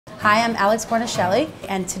Hi, I'm Guarnaschelli,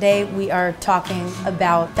 and today we are talking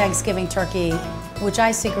about Thanksgiving turkey, which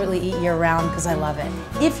I secretly eat year-round because I love it.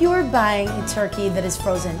 If you are buying a turkey that is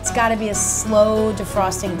frozen, it's got to be a slow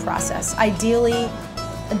defrosting process, ideally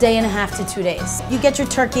a day and a half to 2 days. You get your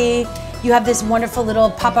turkey, you have this wonderful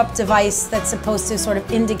little pop-up device that's supposed to sort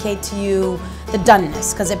of indicate to you the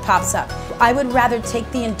doneness because it pops up. I would rather take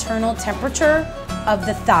the internal temperature of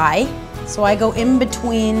the thigh, so I go in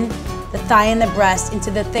between the thigh and the breast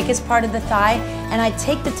into the thickest part of the thigh, and I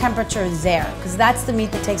take the temperature there, because that's the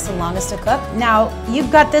meat that takes the longest to cook. Now,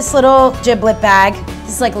 you've got this little giblet bag.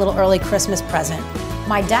 This is like a little early Christmas present.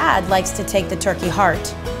 My dad likes to take the turkey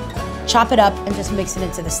heart, chop it up, and just mix it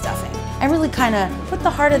into the stuffing. And really kind of put the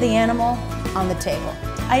heart of the animal on the table.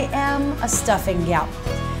 I am a stuffing gal.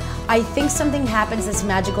 I think something happens that's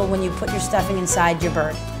magical when you put your stuffing inside your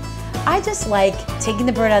bird. I just like taking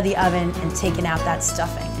the bird out of the oven and taking out that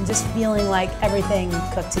stuffing and just feeling like everything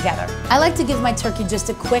cooked together. I like to give my turkey just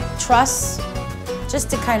a quick truss, just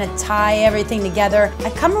to kind of tie everything together. I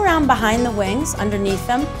come around behind the wings, underneath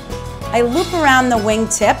them. I loop around the wing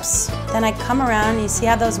tips, then I come around, you see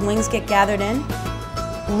how those wings get gathered in?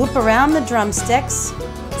 Loop around the drumsticks,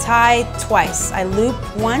 tie twice. I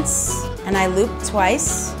loop once and I loop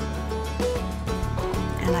twice,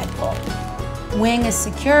 and I pull. Wing is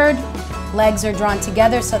secured, legs are drawn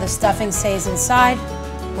together so the stuffing stays inside.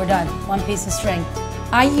 We're done, one piece of string.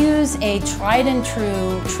 I use a tried and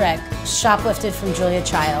true trick, shoplifted from Julia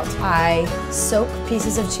Child. I soak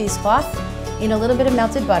pieces of cheesecloth in a little bit of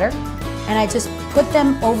melted butter, and I just put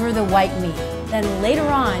them over the white meat. Then later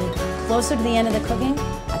on, closer to the end of the cooking,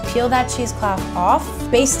 I peel that cheesecloth off,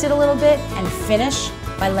 baste it a little bit, and finish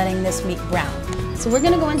by letting this meat brown. So we're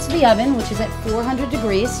gonna go into the oven, which is at 400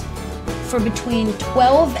 degrees, for between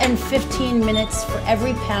 12 and 15 minutes for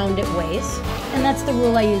every pound it weighs. And that's the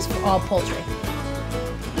rule I use for all poultry.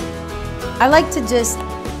 I like to just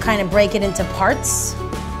kind of break it into parts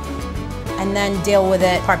and then deal with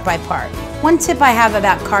it part by part. One tip I have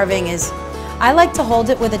about carving is I like to hold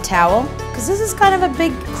it with a towel because this is kind of a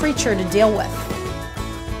big creature to deal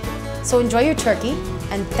with. So enjoy your turkey,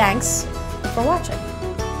 and thanks for watching.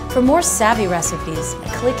 For more savvy recipes,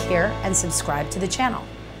 click here and subscribe to the channel.